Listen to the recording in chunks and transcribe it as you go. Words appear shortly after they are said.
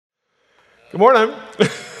Good morning.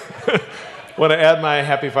 Want to add my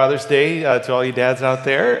happy Father's Day to all you dads out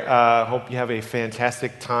there. Hope you have a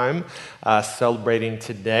fantastic time celebrating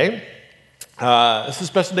today. This is a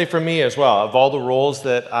special day for me as well. Of all the roles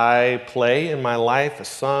that I play in my life, a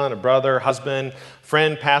son, a brother, husband,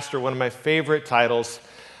 friend, pastor, one of my favorite titles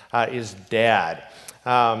is dad.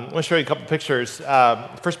 I want to show you a couple pictures.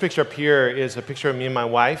 The first picture up here is a picture of me and my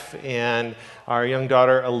wife and our young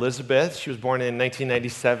daughter, Elizabeth. She was born in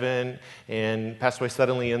 1997 and passed away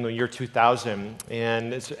suddenly in the year 2000.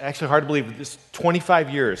 And it's actually hard to believe this 25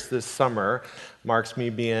 years this summer marks me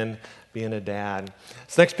being a dad.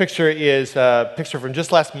 This next picture is a picture from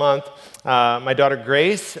just last month. My daughter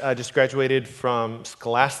Grace just graduated from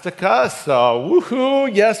Scholastica, so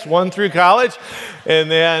woohoo, yes, won through college. And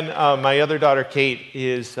then my other daughter Kate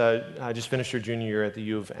is just finished her junior year at the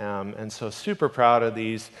U of M, and so super proud of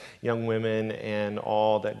these young women and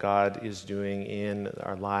all that God is doing in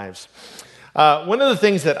our lives. One of the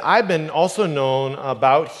things that I've been also known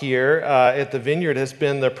about here at the Vineyard has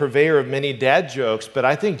been the purveyor of many dad jokes, but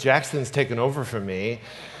I think Jackson's taken over for me.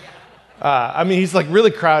 He's like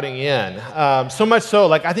really crowding in. So much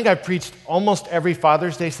so, I think I've preached almost every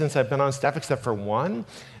Father's Day since I've been on staff except for one.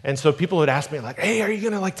 And so people would ask me hey, are you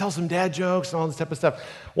going to tell some dad jokes and all this type of stuff?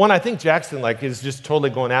 One, I think Jackson is just totally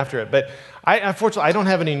going after it. But unfortunately, I don't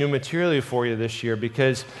have any new material for you this year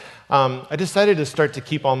because I decided to start to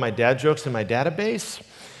keep all my dad jokes in my database.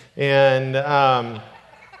 And there's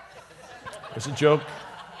a joke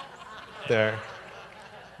there.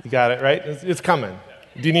 You got it, right? It's coming.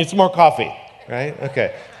 Do you need some more coffee? Right?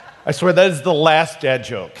 Okay. I swear that is the last dad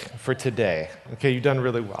joke for today. Okay, you've done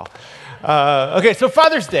really well. Okay, so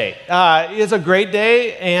Father's Day is a great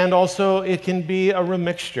day, and also it can be a real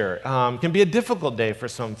mixture. It can be a difficult day for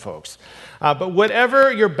some folks. But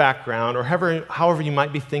whatever your background or however you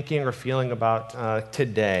might be thinking or feeling about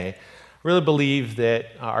today, I really believe that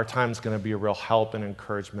our time is going to be a real help and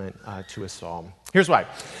encouragement to us all. Here's why.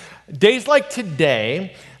 Days like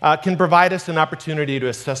today can provide us an opportunity to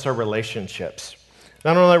assess our relationships.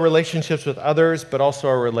 Not only our relationships with others, but also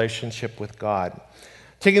our relationship with God.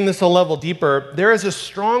 Taking this a level deeper, there is a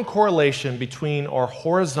strong correlation between our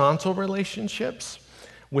horizontal relationships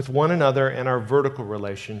with one another and our vertical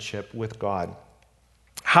relationship with God.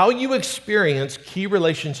 How you experience key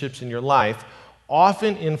relationships in your life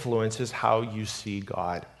often influences how you see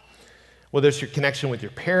God. Whether it's your connection with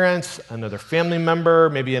your parents, another family member,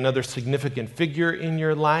 maybe another significant figure in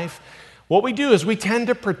your life, what we do is we tend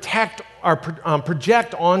to project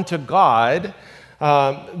onto God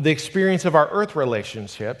the experience of our earthly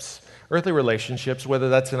relationships, whether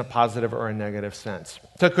that's in a positive or a negative sense.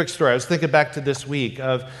 So a quick story. I was thinking back to this week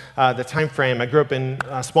of the time frame. I grew up in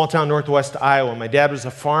a small town northwest Iowa. My dad was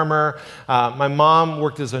a farmer. My mom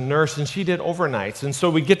worked as a nurse, and she did overnights. And so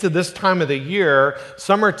we get to this time of the year,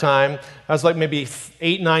 summertime. I was maybe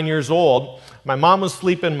 8, 9 years old. My mom was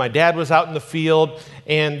sleeping. My dad was out in the field,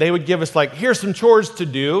 and they would give us here's some chores to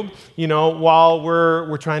do, while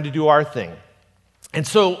we're trying to do our thing. And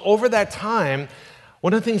so over that time,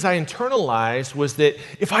 one of the things I internalized was that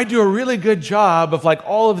if I do a really good job of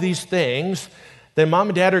all of these things, then mom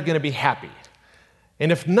and dad are going to be happy.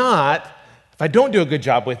 And if not, if I don't do a good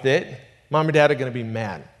job with it, mom and dad are going to be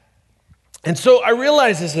mad. And so I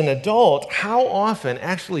realized as an adult how often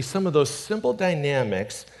actually some of those simple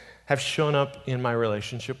dynamics have shown up in my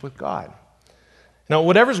relationship with God. Now,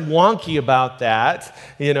 whatever's wonky about that,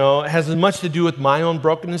 has as much to do with my own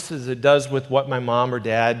brokenness as it does with what my mom or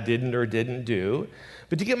dad didn't or didn't do.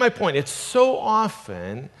 But to get my point, it's so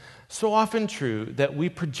often true that we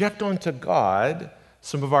project onto God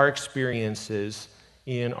some of our experiences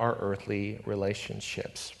in our earthly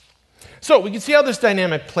relationships. So we can see how this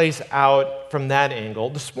dynamic plays out from that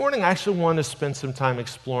angle. This morning, I actually want to spend some time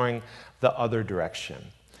exploring the other direction.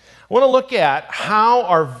 I want to look at how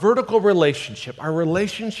our vertical relationship, our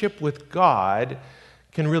relationship with God,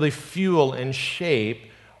 can really fuel and shape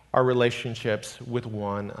our relationships with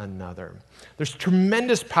one another. There's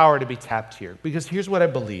tremendous power to be tapped here, because here's what I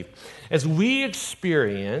believe. As we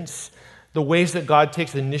experience the ways that God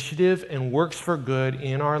takes initiative and works for good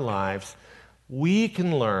in our lives, we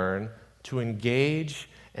can learn to engage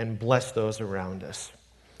and bless those around us.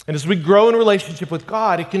 And as we grow in relationship with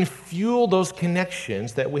God, it can fuel those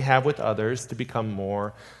connections that we have with others to become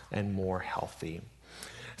more and more healthy. In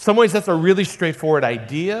some ways, that's a really straightforward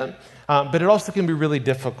idea, but it also can be really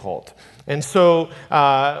difficult. And so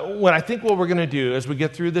what we're going to do as we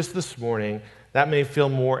get through this morning, that may feel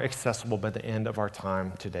more accessible by the end of our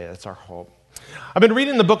time today. That's our hope. I've been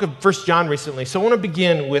reading the book of 1 John recently, so I want to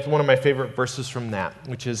begin with one of my favorite verses from that,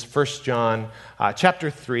 which is 1 John chapter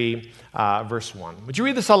 3, verse 1. Would you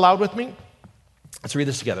read this out loud with me? Let's read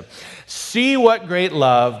this together. See what great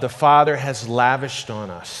love the Father has lavished on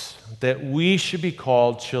us, that we should be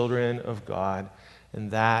called children of God,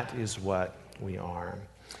 and that is what we are.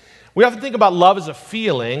 We often think about love as a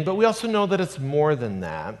feeling, but we also know that it's more than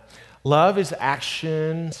that. Love is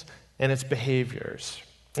actions and it's behaviors.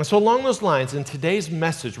 And so along those lines, in today's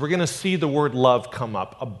message, we're going to see the word love come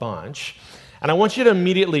up a bunch. And I want you to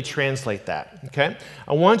immediately translate that, okay?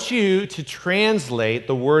 I want you to translate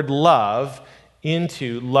the word love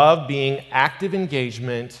into love being active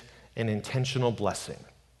engagement and intentional blessing.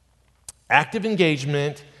 Active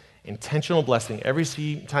engagement, intentional blessing. Every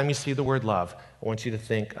time you see the word love, I want you to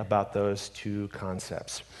think about those two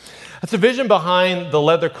concepts. That's the vision behind the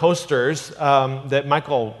leather coasters that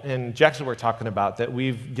Michael and Jackson were talking about that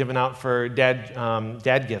we've given out for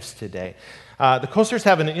dad gifts today. The coasters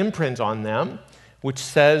have an imprint on them which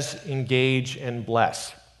says engage and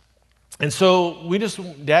bless. And so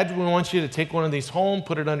Dad, we want you to take one of these home,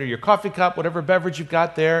 put it under your coffee cup, whatever beverage you've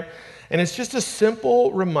got there. And it's just a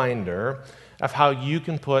simple reminder of how you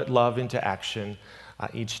can put love into action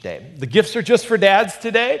each day. The gifts are just for dads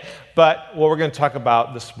today, but what we're going to talk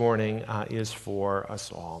about this morning is for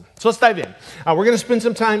us all. So let's dive in. We're going to spend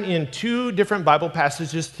some time in two different Bible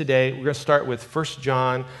passages today. We're going to start with 1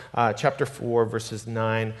 John chapter 4, verses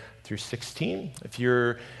 9 through 16. If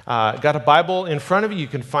you're got a Bible in front of you, you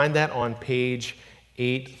can find that on page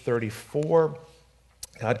 834.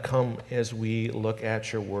 God, come as we look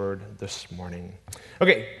at your word this morning.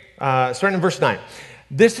 Okay, starting in verse 9.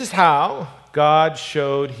 This is how God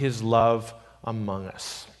showed his love among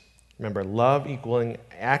us. Remember, love equaling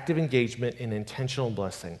active engagement and intentional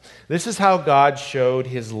blessing. This is how God showed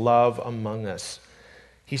his love among us.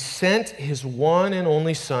 He sent his one and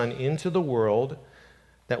only Son into the world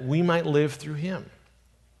that we might live through him.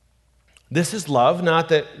 This is love, not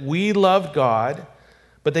that we loved God,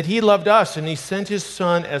 but that he loved us, and he sent his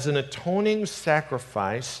Son as an atoning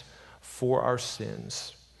sacrifice for our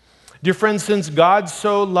sins. Dear friends, since God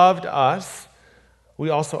so loved us, we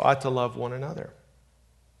also ought to love one another.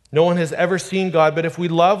 No one has ever seen God, but if we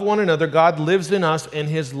love one another, God lives in us, and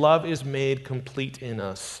his love is made complete in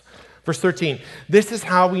us. Verse 13, this is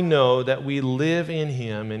how we know that we live in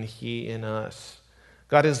him and he in us.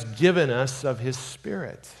 God has given us of his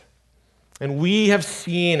Spirit. And we have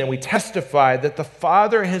seen and we testify that the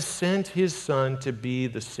Father has sent his Son to be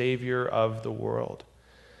the Savior of the world.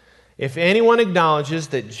 If anyone acknowledges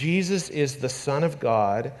that Jesus is the Son of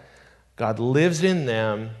God, God lives in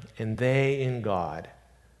them and they in God.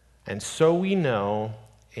 And so we know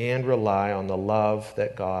and rely on the love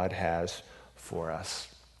that God has for us.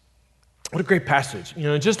 What a great passage.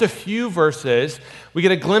 In just a few verses, we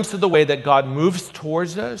get a glimpse of the way that God moves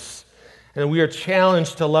towards us, and we are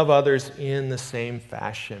challenged to love others in the same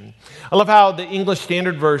fashion. I love how the English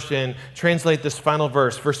Standard Version translates this final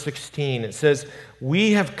verse, verse 16. It says,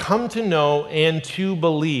 we have come to know and to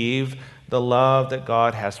believe the love that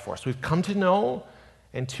God has for us. We've come to know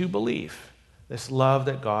and to believe this love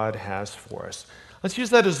that God has for us. Let's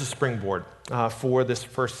use that as a springboard for this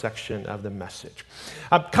first section of the message.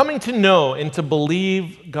 Coming to know and to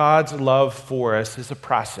believe God's love for us is a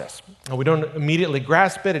process. We don't immediately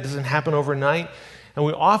grasp it. It doesn't happen overnight. And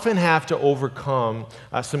we often have to overcome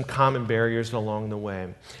some common barriers along the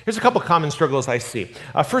way. Here's a couple common struggles I see.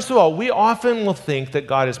 First of all, we often will think that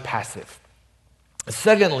God is passive.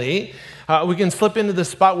 Secondly, we can slip into the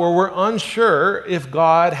spot where we're unsure if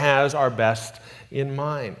God has our best in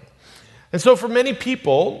mind. And so for many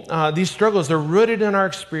people, these struggles are rooted in our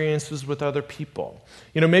experiences with other people.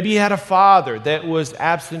 Maybe you had a father that was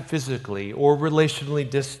absent physically or relationally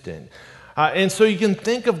distant. And so you can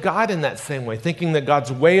think of God in that same way, thinking that God's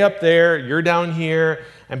way up there, you're down here,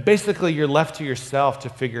 and basically you're left to yourself to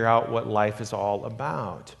figure out what life is all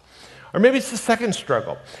about. Or maybe it's the second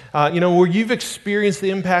struggle, where you've experienced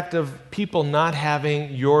the impact of people not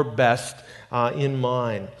having your best in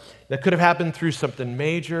mind. That could have happened through something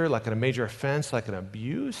major, like a major offense, like an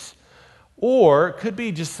abuse, or it could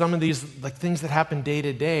be just some of these things that happen day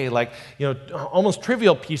to day, almost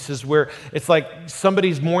trivial pieces where it's like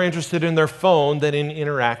somebody's more interested in their phone than in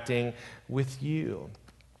interacting with you.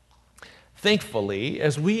 Thankfully,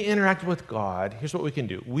 as we interact with God, here's what we can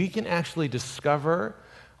do. We can actually discover,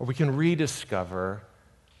 or we can rediscover,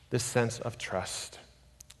 this sense of trust.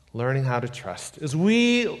 Learning how to trust. As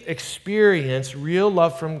we experience real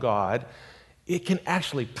love from God, it can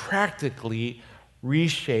actually practically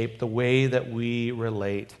reshape the way that we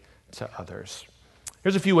relate to others.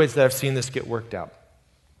 Here's a few ways that I've seen this get worked out.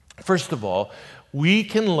 First of all, we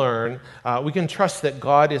can trust that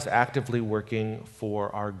God is actively working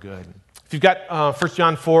for our good. If you've got 1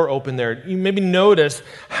 John 4 open there, you maybe notice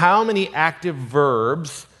how many active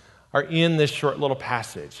verbs are in this short little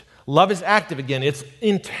passage. Love is active again. It's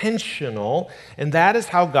intentional, and that is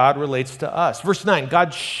how God relates to us. Verse 9,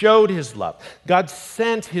 God showed his love. God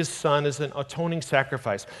sent his son as an atoning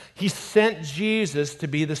sacrifice. He sent Jesus to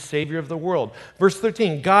be the Savior of the world. Verse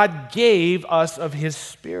 13, God gave us of his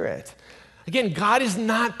Spirit. Again, God is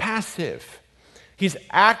not passive. He's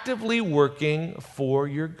actively working for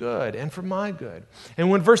your good and for my good.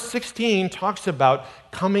 And when verse 16 talks about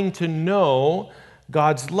coming to know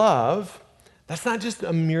God's love, that's not just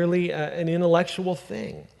merely an intellectual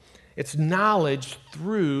thing. It's knowledge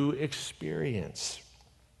through experience.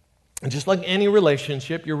 And just like any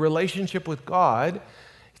relationship, your relationship with God,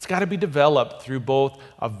 it's got to be developed through both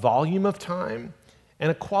a volume of time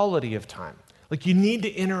and a quality of time. Like you need to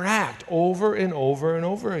interact over and over and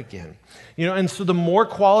over again. And so the more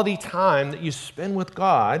quality time that you spend with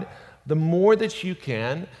God, the more that you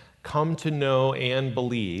can come to know and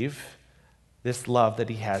believe this love that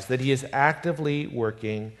he has, that he is actively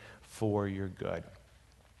working for your good.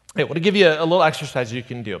 Hey, I want to give you a little exercise you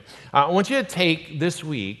can do. I want you to take this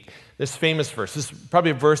week this famous verse. This is probably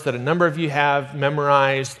a verse that a number of you have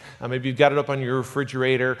memorized. Maybe you've got it up on your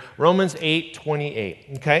refrigerator. Romans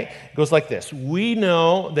 8:28, okay? It goes like this. We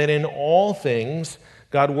know that in all things,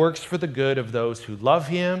 God works for the good of those who love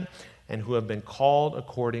him and who have been called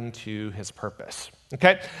according to his purpose.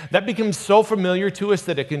 Okay? That becomes so familiar to us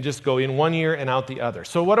that it can just go in one ear and out the other.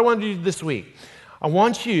 So what I want to do this week, I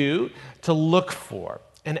want you to look for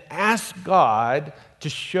and ask God to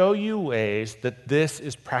show you ways that this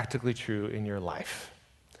is practically true in your life.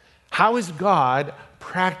 How is God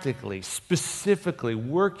practically, specifically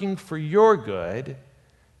working for your good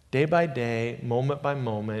day by day, moment by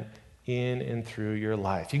moment, in and through your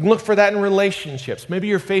life? You can look for that in relationships. Maybe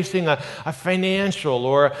you're facing a financial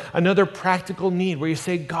or another practical need where you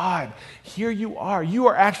say, God, here you are. You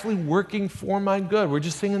are actually working for my good. We're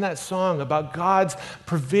just singing that song about God's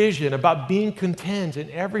provision, about being content in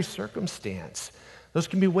every circumstance. Those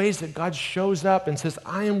can be ways that God shows up and says,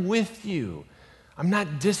 I am with you. I'm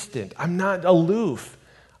not distant. I'm not aloof.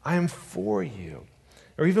 I am for you.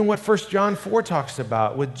 Or even what 1 John 4 talks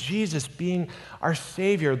about with Jesus being our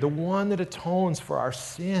Savior, the one that atones for our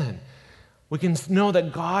sin. We can know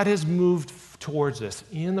that God has moved towards us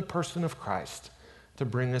in the person of Christ to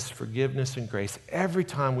bring us forgiveness and grace. Every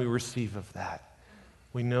time we receive of that,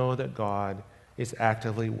 we know that God is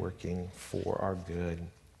actively working for our good.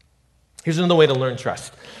 Here's another way to learn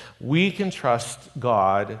trust. We can trust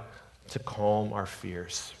God to calm our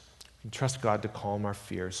fears. Trust God to calm our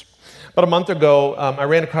fears. About a month ago, I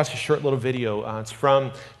ran across a short little video. It's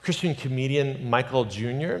from Christian comedian Michael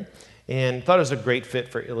Jr. and thought it was a great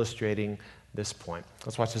fit for illustrating this point.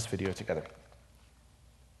 Let's watch this video together.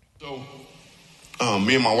 So,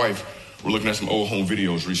 me and my wife were looking at some old home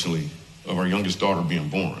videos recently of our youngest daughter being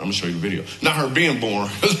born. I'm going to show you the video. Not her being born,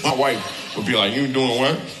 because my wife would be like, you doing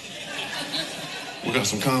what? We got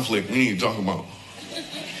some conflict we need to talk about.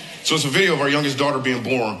 So it's a video of our youngest daughter being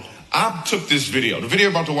born. I took this video. The video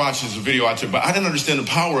you're about to watch is a video I took, but I didn't understand the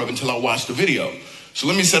power of it until I watched the video. So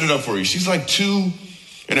let me set it up for you. She's like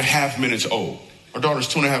 2.5 minutes old. Our daughter's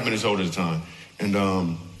 2.5 minutes old at the time. And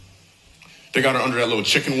they got her under that little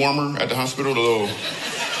chicken warmer at the hospital, the little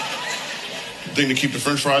thing to keep the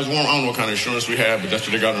french fries warm. I don't know what kind of insurance we have, but that's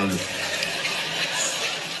what they got her under.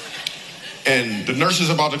 And the nurse is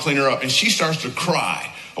about to clean her up, and she starts to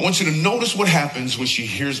cry. I want you to notice what happens when she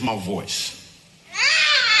hears my voice.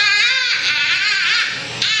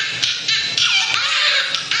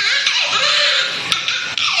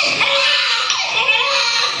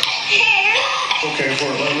 Okay, look,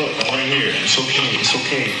 I'm right here. It's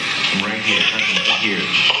okay. I'm right here.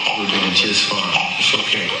 We're doing just fine. It's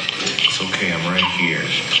okay, I'm right here.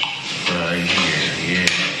 Yeah,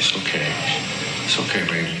 it's okay,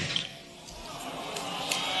 baby.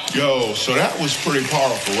 Yo, so that was pretty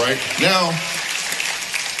powerful, right? Now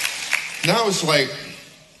it's like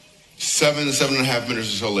 7.5 minutes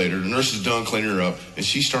or so later. The nurse is done cleaning her up, and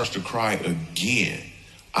she starts to cry again.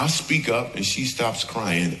 I speak up, and she stops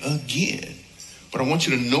crying again. But I want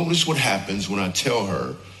you to notice what happens when I tell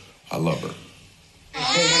her I love her.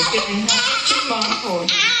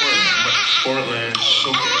 Portland, it's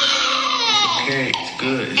okay. It's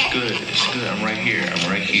good. I'm right here. I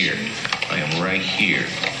am right here.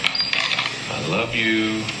 I love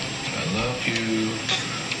you.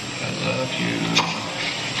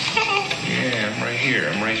 Yeah, I'm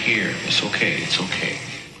right here. It's okay.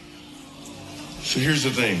 So here's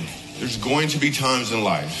the thing. There's going to be times in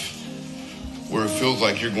life where it feels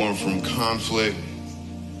like you're going from conflict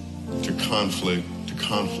to conflict to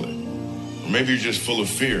conflict. Or maybe you're just full of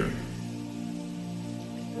fear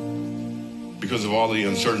because of all the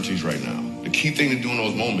uncertainties right now. The key thing to do in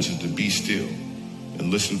those moments is to be still and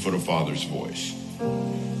listen for the Father's voice.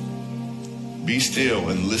 Be still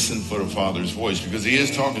and listen for the Father's voice, because he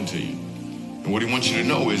is talking to you. And what he wants you to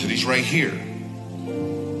know is that he's right here.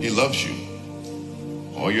 He loves you.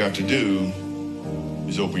 All you have to do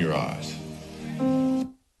is open your eyes.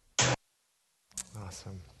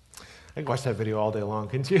 Awesome. I could watch that video all day long,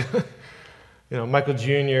 couldn't you? Michael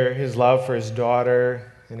Jr., his love for his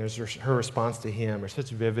daughter and her response to him are such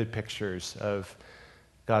vivid pictures of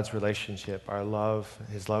God's relationship, our love,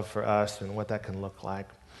 his love for us, and what that can look like.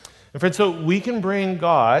 And friends, so we can bring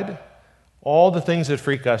God all the things that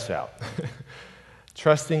freak us out.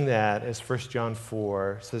 Trusting that, as 1 John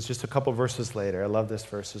 4 says just a couple verses later, I love this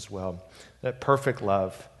verse as well, that perfect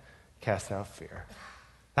love casts out fear.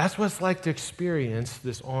 That's what it's like to experience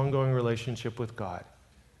this ongoing relationship with God.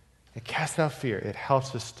 It casts out fear. It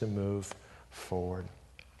helps us to move forward.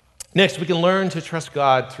 Next, we can learn to trust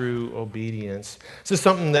God through obedience. This is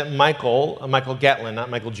something that Michael Gatlin, not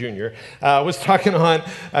Michael Jr., was talking on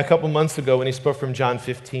a couple months ago when he spoke from John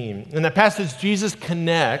 15. In that passage, Jesus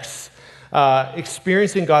connects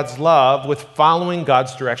experiencing God's love with following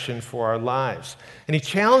God's direction for our lives. And he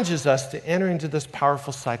challenges us to enter into this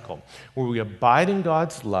powerful cycle where we abide in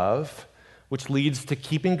God's love, which leads to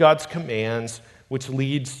keeping God's commands, which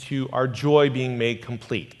leads to our joy being made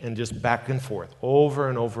complete, and just back and forth, over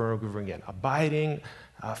and over and over again. Abiding,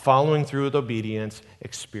 following through with obedience,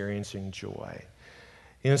 experiencing joy.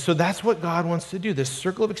 And so that's what God wants to do. This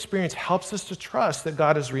circle of experience helps us to trust that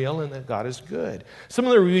God is real and that God is good.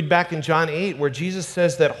 Similarly, we read back in John 8 where Jesus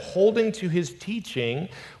says that holding to his teaching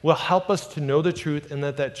will help us to know the truth and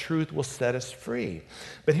that truth will set us free.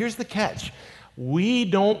 But here's the catch. We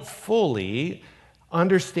don't fully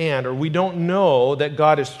understand, or we don't know that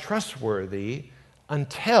God is trustworthy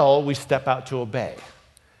until we step out to obey.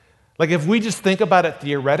 Like if we just think about it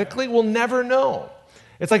theoretically, we'll never know.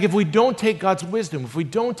 It's like if we don't take God's wisdom, if we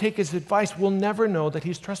don't take his advice, we'll never know that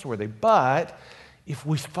he's trustworthy. But if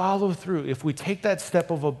we follow through, if we take that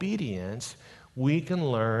step of obedience, we can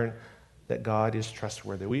learn that God is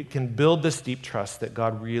trustworthy. We can build this deep trust that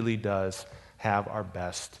God really does have our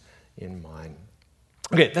best in mind.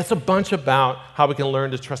 Okay, that's a bunch about how we can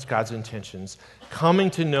learn to trust God's intentions, coming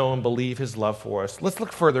to know and believe his love for us. Let's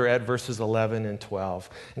look further at verses 11 and 12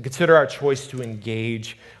 and consider our choice to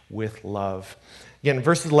engage with love. Again,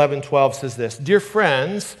 verses 11 and 12 says this, "Dear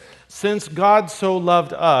friends, since God so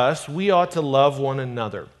loved us, we ought to love one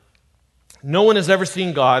another. No one has ever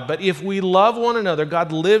seen God, but if we love one another,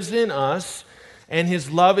 God lives in us, and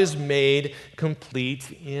his love is made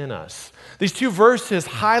complete in us." These two verses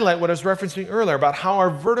highlight what I was referencing earlier about how our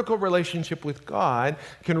vertical relationship with God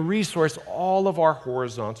can resource all of our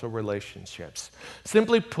horizontal relationships.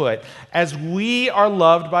 Simply put, as we are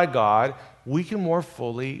loved by God, we can more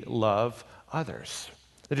fully love others.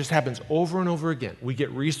 It just happens over and over again. We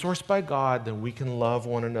get resourced by God, then we can love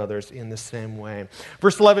one another in the same way.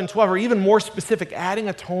 Verse 11 and 12 are even more specific, adding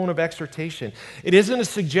a tone of exhortation. It isn't a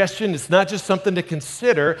suggestion. It's not just something to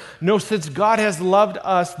consider. No, since God has loved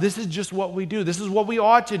us, this is just what we do. This is what we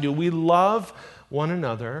ought to do. We love one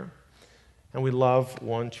another, and we love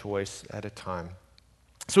one choice at a time.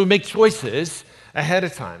 So we make choices ahead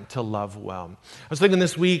of time to love well. I was thinking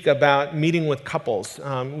this week about meeting with couples.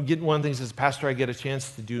 One of the things as a pastor, I get a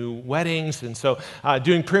chance to do weddings, and so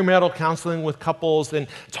doing premarital counseling with couples and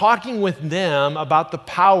talking with them about the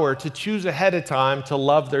power to choose ahead of time to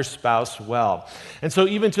love their spouse well. And so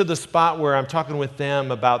even to the spot where I'm talking with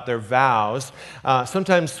them about their vows,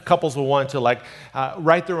 sometimes couples will want to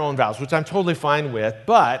write their own vows, which I'm totally fine with,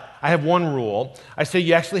 but I have one rule. I say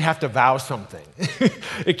you actually have to vow something.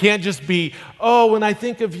 It can't just be, oh, when I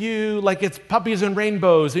think of you, like it's puppies and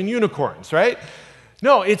rainbows and unicorns, right?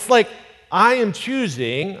 No, it's like I am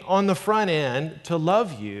choosing on the front end to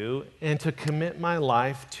love you and to commit my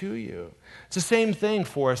life to you. It's the same thing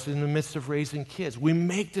for us in the midst of raising kids. We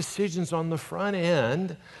make decisions on the front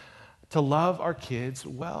end to love our kids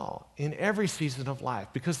well in every season of life.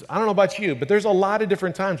 Because I don't know about you, but there's a lot of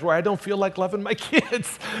different times where I don't feel like loving my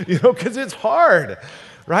kids, because it's hard,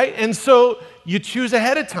 right? And so you choose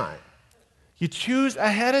ahead of time. You choose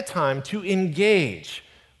ahead of time to engage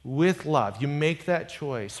with love. You make that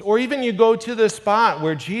choice. Or even you go to the spot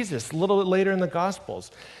where Jesus, a little bit later in the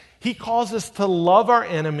Gospels, he calls us to love our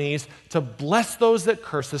enemies, to bless those that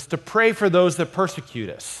curse us, to pray for those that persecute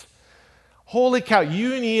us. Holy cow,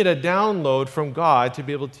 you need a download from God to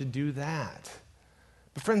be able to do that.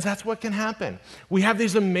 But friends, that's what can happen. We have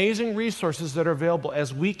these amazing resources that are available.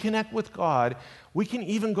 As we connect with God, we can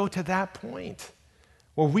even go to that point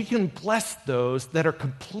where we can bless those that are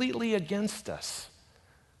completely against us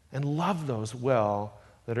and love those well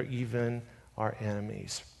that are even our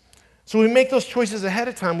enemies. So we make those choices ahead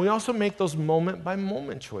of time. We also make those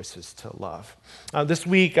moment-by-moment choices to love. This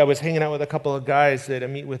week, I was hanging out with a couple of guys that I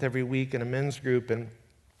meet with every week in a men's group, and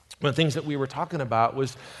one of the things that we were talking about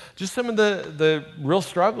was just some of the real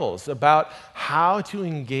struggles about how to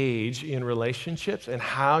engage in relationships and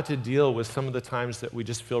how to deal with some of the times that we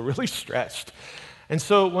just feel really stretched. And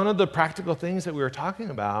so one of the practical things that we were talking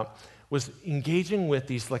about was engaging with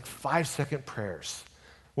these 5-second prayers.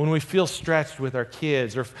 When we feel stretched with our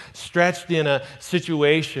kids or stretched in a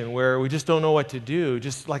situation where we just don't know what to do,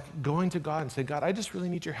 just going to God and say, God, I just really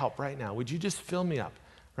need your help right now. Would you just fill me up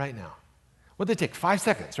right now? What'd they take? 5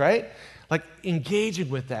 seconds, right? Engaging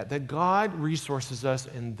with that God resources us,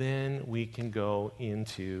 and then we can go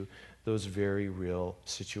into those very real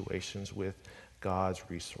situations with God's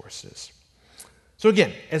resources. So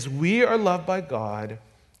again, as we are loved by God,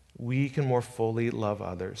 we can more fully love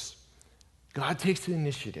others. God takes the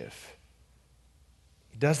initiative.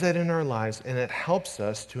 He does that in our lives, and it helps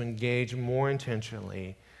us to engage more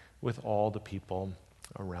intentionally with all the people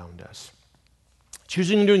around us.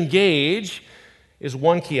 Choosing to engage is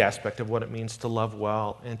one key aspect of what it means to love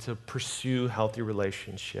well and to pursue healthy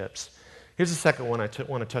relationships. Here's the second one I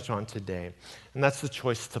want to touch on today, and that's the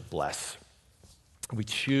choice to bless. We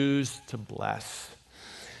choose to bless.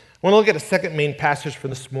 I want to look at a second main passage for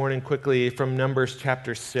this morning quickly from Numbers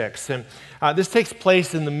chapter 6. And this takes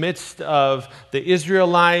place in the midst of the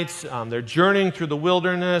Israelites. They're journeying through the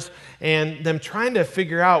wilderness and them trying to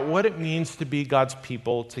figure out what it means to be God's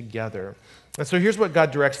people together. And so here's what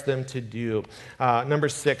God directs them to do.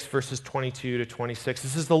 Numbers 6, verses 22 to 26. It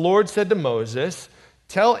says, the Lord said to Moses,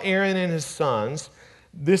 tell Aaron and his sons,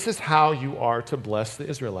 this is how you are to bless the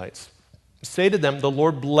Israelites. Say to them, the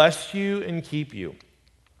Lord bless you and keep you.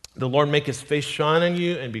 The Lord make his face shine on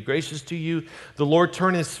you and be gracious to you. The Lord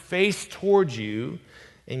turn his face towards you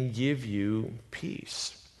and give you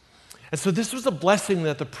peace. And so this was a blessing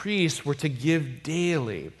that the priests were to give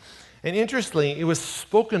daily. And interestingly, it was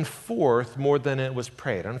spoken forth more than it was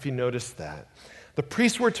prayed. I don't know if you noticed that. The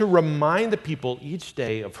priests were to remind the people each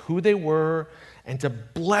day of who they were and to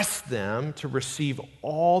bless them to receive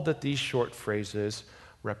all that these short phrases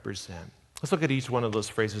represent. Let's look at each one of those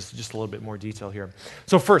phrases in just a little bit more detail here.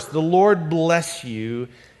 So first, the Lord bless you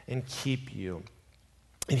and keep you.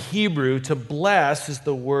 In Hebrew, to bless is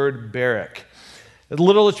the word barak. The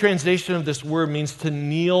literal translation of this word means to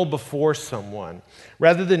kneel before someone.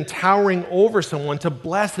 Rather than towering over someone, to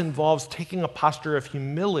bless involves taking a posture of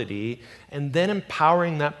humility and then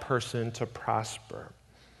empowering that person to prosper.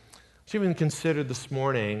 So even consider this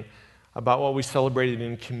morning about what we celebrated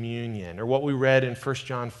in communion or what we read in 1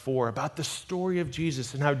 John 4 about the story of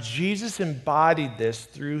Jesus and how Jesus embodied this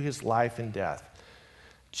through his life and death.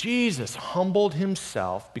 Jesus humbled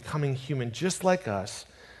himself, becoming human just like us,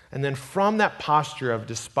 and then from that posture of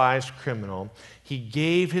despised criminal, he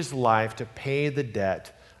gave his life to pay the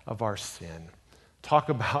debt of our sin. Talk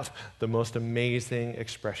about the most amazing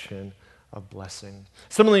expression of blessing.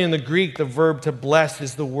 Similarly, in the Greek, the verb to bless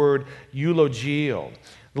is the word eulogio.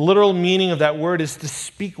 The literal meaning of that word is to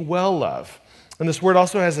speak well of. And this word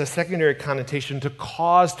also has a secondary connotation to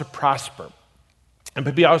cause to prosper. And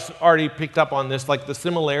maybe I already picked up on this, like the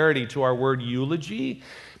similarity to our word eulogy.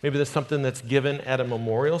 Maybe that's something that's given at a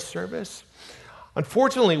memorial service.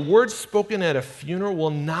 Unfortunately, words spoken at a funeral will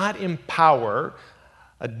not empower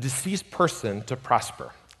a deceased person to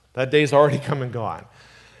prosper. That day's already come and gone.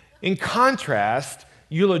 In contrast,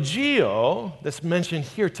 eulogio, that's mentioned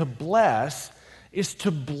here, to bless, is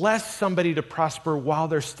to bless somebody to prosper while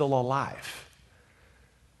they're still alive.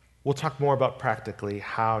 We'll talk more about practically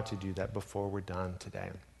how to do that before we're done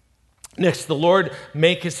today. Next, the Lord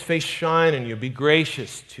make his face shine on you, be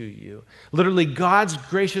gracious to you. Literally, God's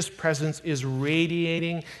gracious presence is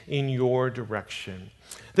radiating in your direction.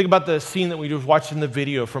 Think about the scene that we just watched in the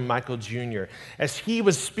video from Michael Jr. As he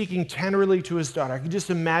was speaking tenderly to his daughter, I can just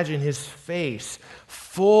imagine his face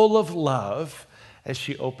full of love as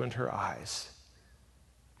she opened her eyes.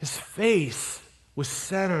 His face was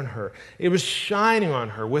set on her. It was shining on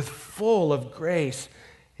her with full of grace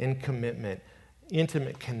and commitment,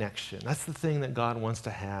 intimate connection. That's the thing that God wants to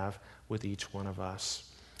have with each one of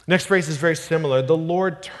us. Next phrase is very similar. The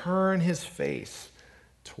Lord turn his face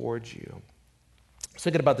towards you. I was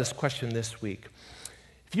thinking about this question this week.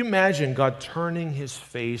 If you imagine God turning his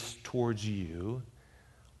face towards you,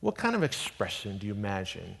 what kind of expression do you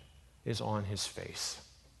imagine is on his face?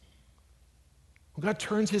 When God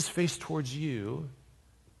turns his face towards you,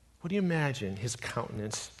 what do you imagine his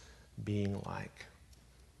countenance being like?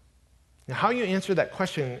 Now, how you answer that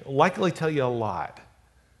question will likely tell you a lot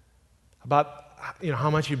about how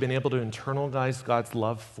much you've been able to internalize God's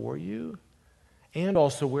love for you, and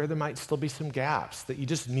also where there might still be some gaps that you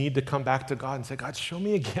just need to come back to God and say, God, show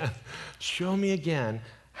me again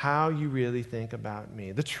how you really think about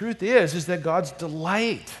me. The truth is that God's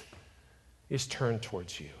delight is turned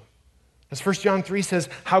towards you. As 1 John 3 says,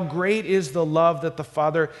 how great is the love that the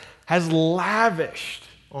Father has lavished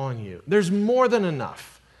on you. There's more than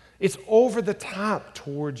enough. It's over the top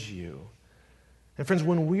towards you. And friends,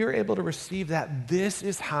 when we are able to receive that, this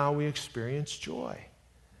is how we experience joy.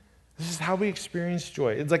 This is how we experience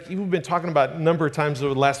joy. It's like we've been talking about a number of times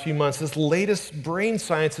over the last few months. This latest brain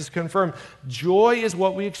science has confirmed joy is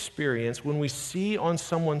what we experience when we see on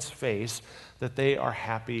someone's face that they are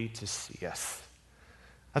happy to see us.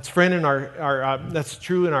 That's true in our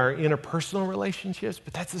interpersonal relationships,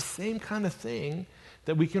 but that's the same kind of thing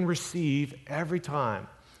that we can receive every time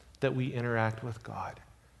that we interact with God.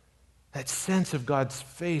 That sense of God's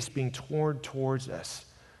face being turned towards us,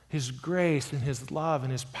 His grace and His love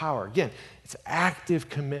and His power. Again, it's active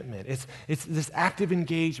commitment. It's this active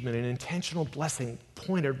engagement and intentional blessing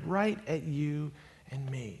pointed right at you and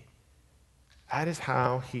me. That is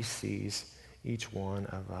how He sees each one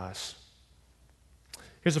of us.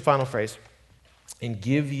 Here's the final phrase, and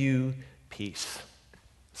give you peace.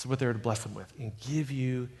 This is what they're to bless Him with, and give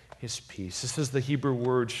you His peace. This is the Hebrew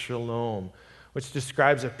word shalom, which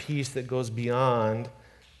describes a peace that goes beyond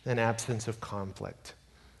an absence of conflict.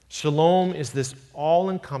 Shalom is this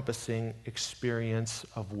all-encompassing experience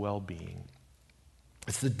of well-being.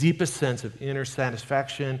 It's the deepest sense of inner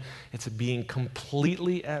satisfaction. It's a being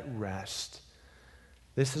completely at rest.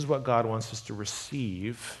 This is what God wants us to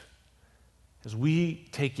receive as we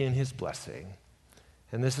take in His blessing.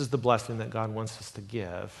 And this is the blessing that God wants us to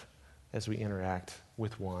give as we interact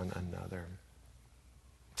with one another.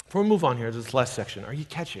 Before we move on here to this last section, are you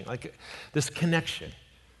catching this connection?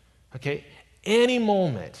 Okay, any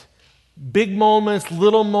moment, big moments,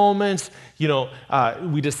 little moments,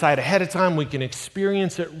 we decide ahead of time, we can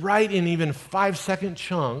experience it right in even 5-second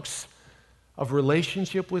chunks of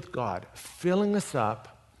relationship with God, filling us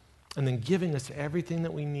up and then giving us everything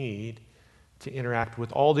that we need to interact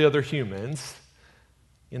with all the other humans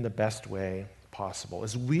in the best way possible.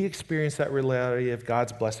 As we experience that reality of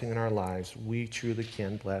God's blessing in our lives, we truly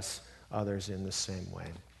can bless others in the same way.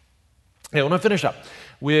 I want to finish up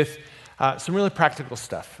with some really practical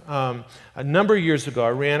stuff. A number of years ago,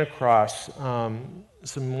 I ran across some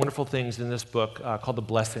wonderful things in this book called The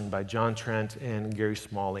Blessing by John Trent and Gary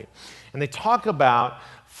Smalley. And they talk about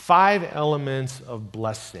 5 elements of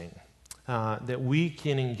blessing that we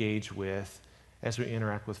can engage with as we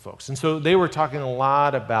interact with folks. And so they were talking a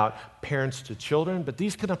lot about parents to children, but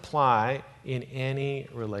these can apply in any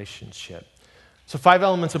relationship. So 5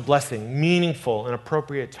 elements of blessing: meaningful and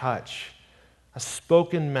appropriate touch, a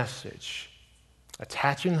spoken message,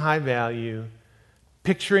 attaching high value,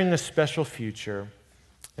 picturing a special future,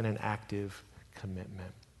 and an active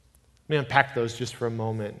commitment. Let me unpack those just for a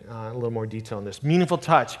moment, a little more detail on this. Meaningful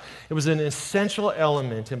touch. It was an essential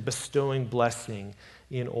element in bestowing blessing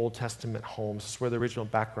in Old Testament homes. This is where the original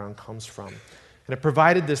background comes from. And it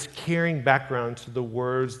provided this caring background to the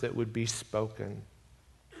words that would be spoken.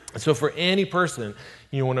 And so for any person,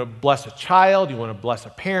 you want to bless a child, you want to bless a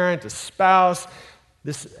parent, a spouse,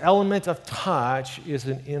 this element of touch is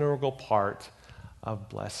an integral part of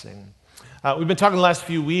blessing. We've been talking the last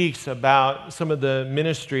few weeks about some of the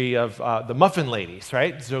ministry of the Muffin Ladies,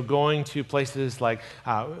 right? So going to places like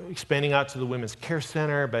expanding out to the Women's Care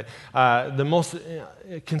Center, but the most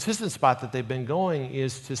consistent spot that they've been going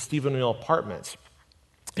is to Stephen O'Neill Apartments.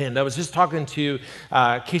 And I was just talking to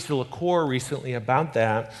Casey LaCour recently about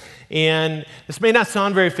that. And this may not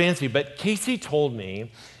sound very fancy, but Casey told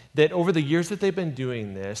me that over the years that they've been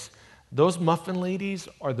doing this, those Muffin Ladies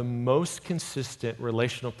are the most consistent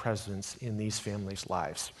relational presence in these families'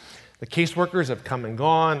 lives. The caseworkers have come and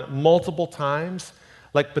gone multiple times,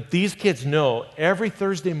 but these kids know every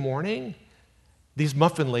Thursday morning, these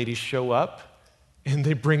Muffin Ladies show up and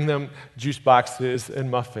they bring them juice boxes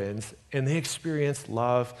and muffins, and they experience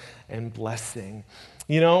love and blessing.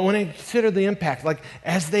 When I consider the impact,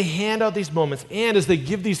 as they hand out these moments and as they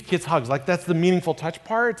give these kids hugs, that's the meaningful touch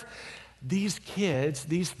part, these kids,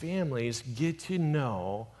 these families get to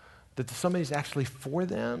know that somebody's actually for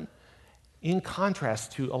them, in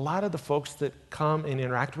contrast to a lot of the folks that come and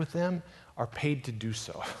interact with them are paid to do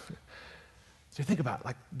so. So think about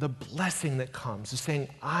the blessing that comes, is saying,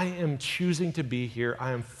 I am choosing to be here,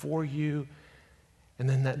 I am for you, and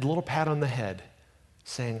then that little pat on the head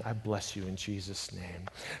saying, I bless you in Jesus' name.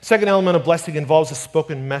 Second element of blessing involves a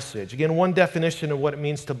spoken message. Again, one definition of what it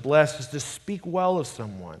means to bless is to speak well of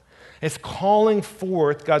someone. It's calling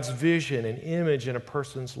forth God's vision and image in a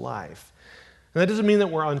person's life. And that doesn't mean that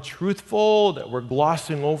we're untruthful, that we're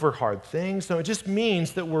glossing over hard things. No, it just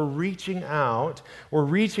means that we're reaching out, we're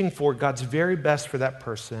reaching for God's very best for that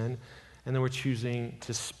person, and then we're choosing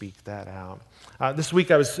to speak that out. This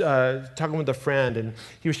week I was talking with a friend, and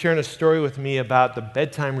he was sharing a story with me about the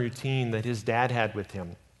bedtime routine that his dad had with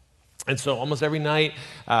him. And so almost every night,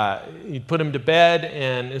 he'd put him to bed,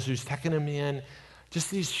 and as he was tucking him in, just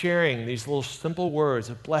these sharing these little simple words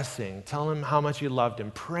of blessing, telling him how much he loved him,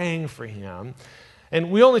 praying for him. And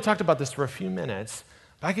we only talked about this for a few minutes,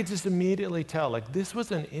 but I could just immediately tell, like, this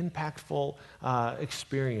was an impactful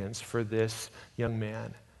experience for this young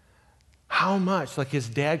man. How much, like, his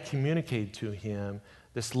dad communicated to him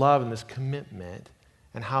this love and this commitment,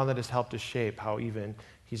 and how that has helped to shape how even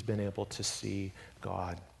he's been able to see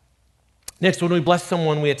God. Next, when we bless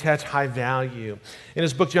someone, we attach high value. In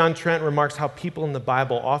his book, John Trent remarks how people in the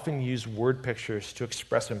Bible often use word pictures to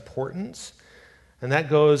express importance. And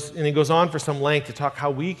he goes on for some length to talk how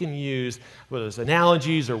we can use, whether it's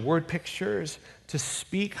analogies or word pictures, to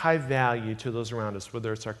speak high value to those around us,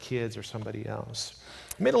 whether it's our kids or somebody else.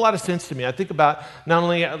 It made a lot of sense to me. I think about not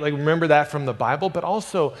only remember that from the Bible, but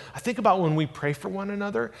also I think about when we pray for one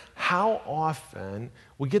another, how often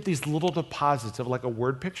we get these little deposits of like a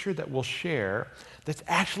word picture that we'll share that's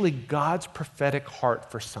actually God's prophetic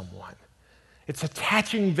heart for someone. It's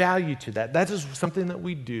attaching value to that. That is something that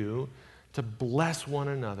we do to bless one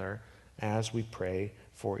another as we pray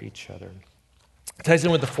for each other. It ties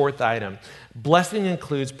in with the fourth item. Blessing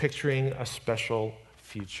includes picturing a special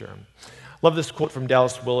future. Love this quote from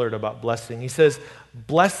Dallas Willard about blessing. He says,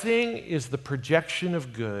 blessing is the projection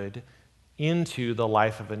of good into the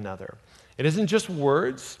life of another. It isn't just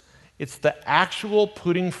words, it's the actual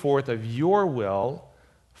putting forth of your will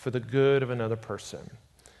for the good of another person.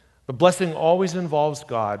 But blessing always involves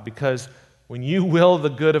God, because when you will the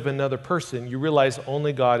good of another person, you realize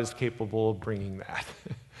only God is capable of bringing that.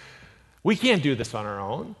 We can't do this on our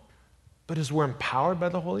own, but as we're empowered by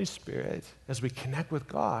the Holy Spirit, as we connect with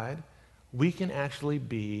God, we can actually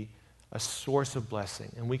be a source of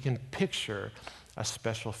blessing, and we can picture a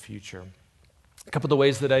special future. A couple of the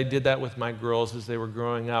ways that I did that with my girls as they were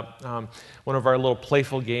growing up, one of our little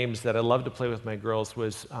playful games that I love to play with my girls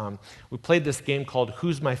was we played this game called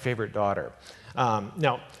Who's My Favorite Daughter?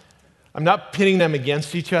 Now, I'm not pitting them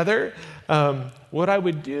against each other. What I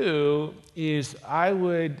would do is I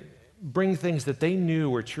would bring things that they knew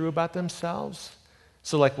were true about themselves.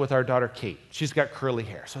 So like with our daughter Kate, she's got curly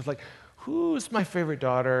hair. So it's like, who's my favorite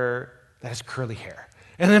daughter that has curly hair?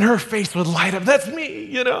 And then her face would light up. That's me,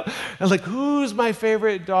 you know? And like, who's my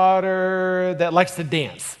favorite daughter that likes to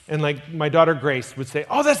dance? And like my daughter Grace would say,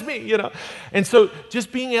 oh, that's me, you know? And so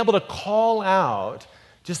just being able to call out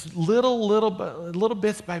just little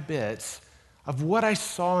bits by bits of what I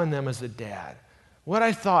saw in them as a dad, what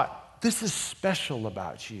I thought, this is special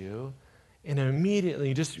about you, and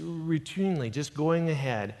immediately, just routinely, just going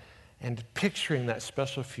ahead and picturing that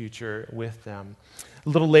special future with them. A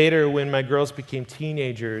little later, when my girls became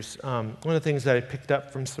teenagers, one of the things that I picked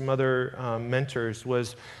up from some other mentors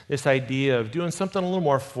was this idea of doing something a little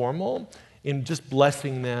more formal in just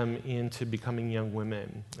blessing them into becoming young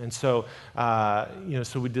women. And so,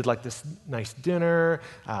 so we did like this nice dinner.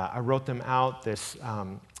 I wrote them out this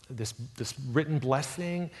written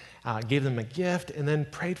blessing, gave them a gift, and then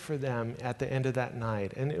prayed for them at the end of that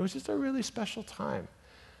night. And it was just a really special time.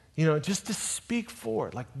 You know, just to speak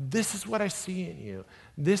forward, like, this is what I see in you.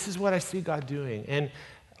 This is what I see God doing. And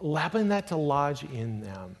allowing that to lodge in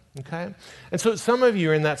them, okay? And so some of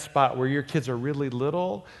you are in that spot where your kids are really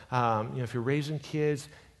little. If you're raising kids,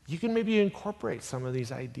 you can maybe incorporate some of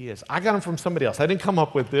these ideas. I got them from somebody else. I didn't come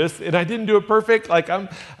up with this, and I didn't do it perfect. Like,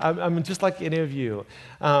 I'm just like any of you.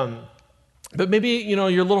 But maybe, you're a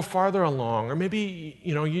little farther along, or maybe,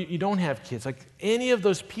 you don't have kids. Like, any of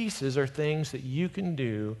those pieces are things that you can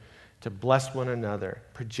do to bless one another,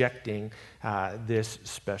 projecting this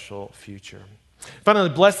special future. Finally,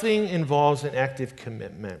 blessing involves an active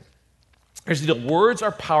commitment. Here's the deal. Words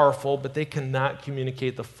are powerful, but they cannot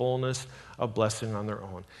communicate the fullness of blessing on their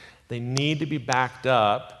own. They need to be backed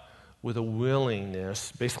up with a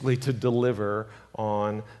willingness, basically, to deliver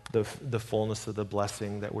on the fullness of the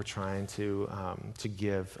blessing that we're trying to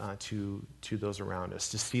give to those around us,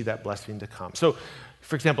 to see that blessing to come. So,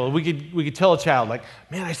 for example, we could tell a child, like,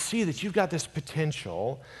 man, I see that you've got this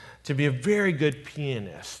potential to be a very good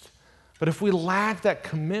pianist, But if we lack that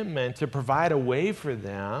commitment to provide a way for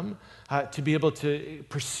them to be able to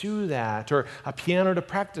pursue that, or a piano to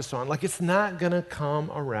practice on, like, it's not going to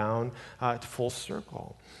come around to full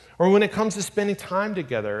circle. Or when it comes to spending time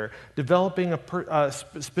together, developing a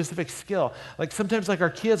specific skill, like sometimes like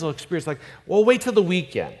our kids will experience like, well, wait till the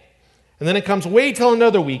weekend. And then it comes, wait till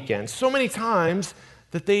another weekend. So many times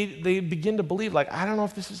that they begin to believe, like, I don't know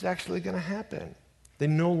if this is actually going to happen. They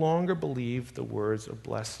no longer believe the words of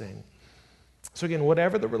blessing. So again,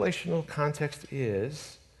 whatever the relational context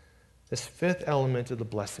is, this fifth element of the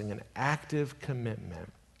blessing, an active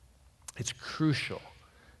commitment, it's crucial.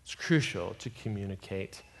 It's crucial to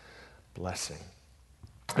communicate blessing.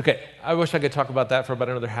 Okay, I wish I could talk about that for about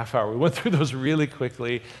another half hour. We went through those really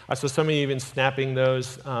quickly. I saw some of you even snapping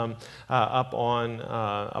those up on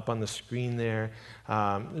the screen there.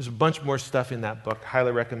 There's a bunch more stuff in that book.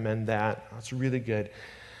 Highly recommend that. It's really good.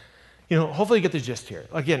 Hopefully you get the gist here.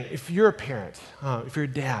 Again, if you're a parent, if you're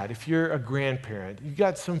a dad, if you're a grandparent, you've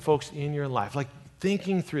got some folks in your life, like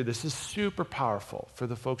thinking through this is super powerful for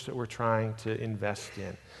the folks that we're trying to invest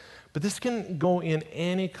in. But this can go in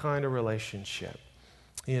any kind of relationship.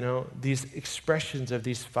 These expressions of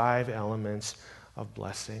these 5 elements of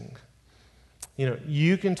blessing.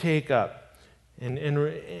 You can take up and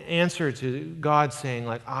answer to God saying,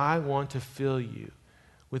 like, I want to fill you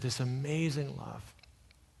with this amazing love.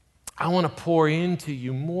 I want to pour into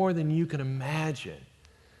you more than you can imagine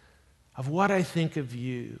of what I think of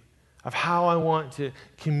you, of how I want to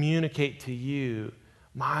communicate to you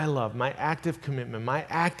my love, my active commitment, my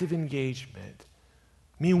active engagement,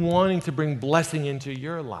 me wanting to bring blessing into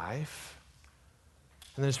your life.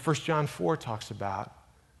 And then as 1 John 4 talks about,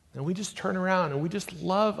 and we just turn around and we just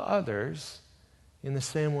love others in the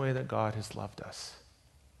same way that God has loved us.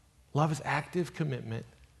 Love is active commitment.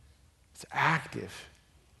 It's active.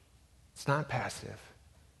 It's not passive.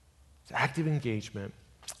 It's active engagement.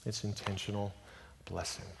 It's intentional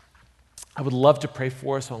blessing. I would love to pray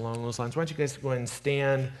for us along those lines. Why don't you guys go ahead and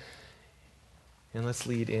stand, and let's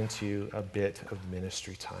lead into a bit of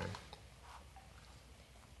ministry time.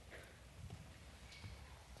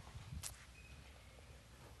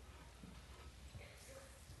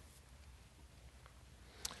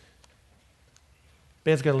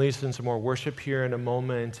 Band's going to lead us in some more worship here in a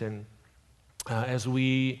moment, and as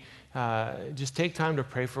we just take time to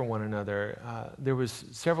pray for one another, there was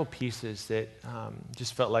several pieces that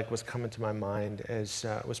just felt like was coming to my mind as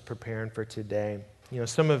I was preparing for today.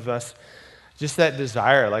 Some of us, just that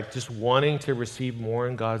desire, like just wanting to receive more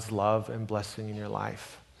in God's love and blessing in your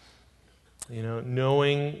life.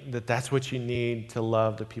 Knowing that that's what you need to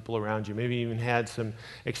love the people around you. Maybe you even had some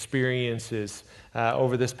experiences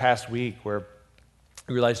over this past week where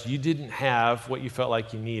you realized you didn't have what you felt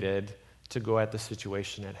like you needed to go at the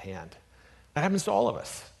situation at hand. That happens to all of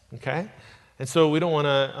us, okay? And so we don't want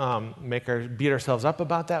to beat ourselves up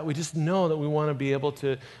about that. We just know that we want to be able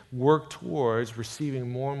to work towards receiving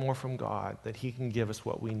more and more from God, that He can give us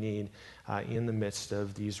what we need in the midst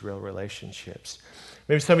of these real relationships.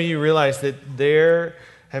 Maybe some of you realize that there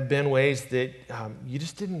have been ways that you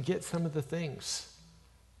just didn't get some of the things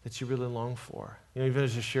that you really long for. Even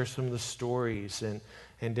as you share some of the stories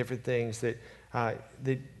and different things that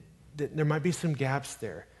there might be some gaps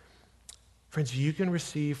there. Friends, you can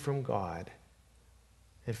receive from God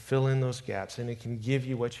and fill in those gaps, and it can give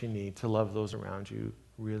you what you need to love those around you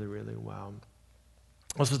really, really well.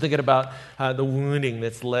 Also thinking about the wounding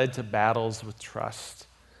that's led to battles with trust.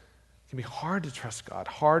 It can be hard to trust God,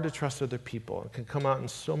 hard to trust other people. It can come out in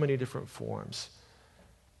so many different forms.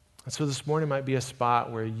 And so this morning might be a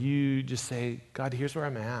spot where you just say, God, here's where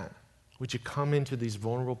I'm at. Would you come into these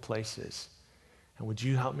vulnerable places? And would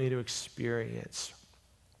you help me to experience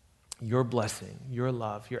your blessing, your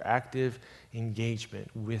love, your active engagement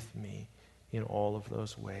with me in all of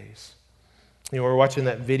those ways? We're watching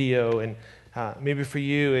that video, and maybe for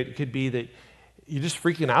you, it could be that you're just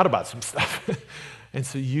freaking out about some stuff. And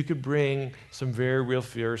so you could bring some very real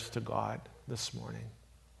fears to God this morning.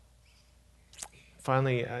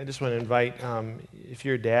 Finally, I just want to invite, if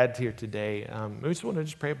you're a dad here today, we just want to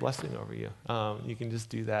just pray a blessing over you. You can just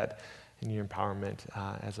do that in your empowerment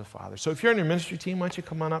as a father. So if you're on your ministry team, why don't you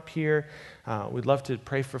come on up here? We'd love to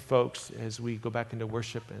pray for folks as we go back into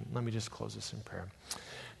worship. And let me just close this in prayer.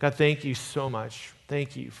 God, thank you so much.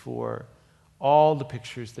 Thank you for all the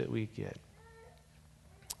pictures that we get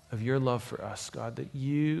of your love for us, God, that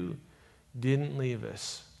you didn't leave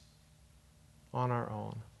us on our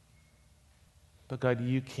own. But God,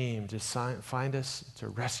 you came to find us, to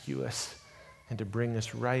rescue us, and to bring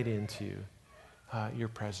us right into your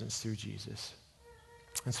presence through Jesus.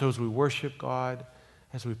 And so as we worship God,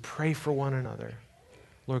 as we pray for one another,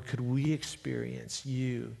 Lord, could we experience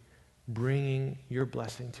you bringing your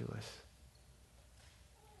blessing to us?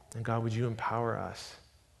 And God, would you empower us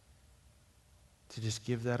to just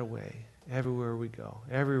give that away everywhere we go,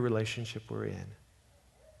 every relationship we're in?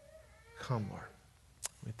 Come, Lord.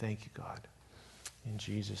 We thank you, God. In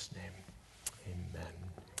Jesus' name, amen.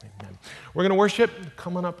 Amen. We're going to worship.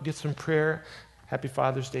 Come on up, get some prayer. Happy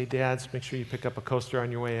Father's Day, dads. Make sure you pick up a coaster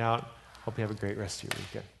on your way out. Hope you have a great rest of your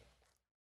weekend.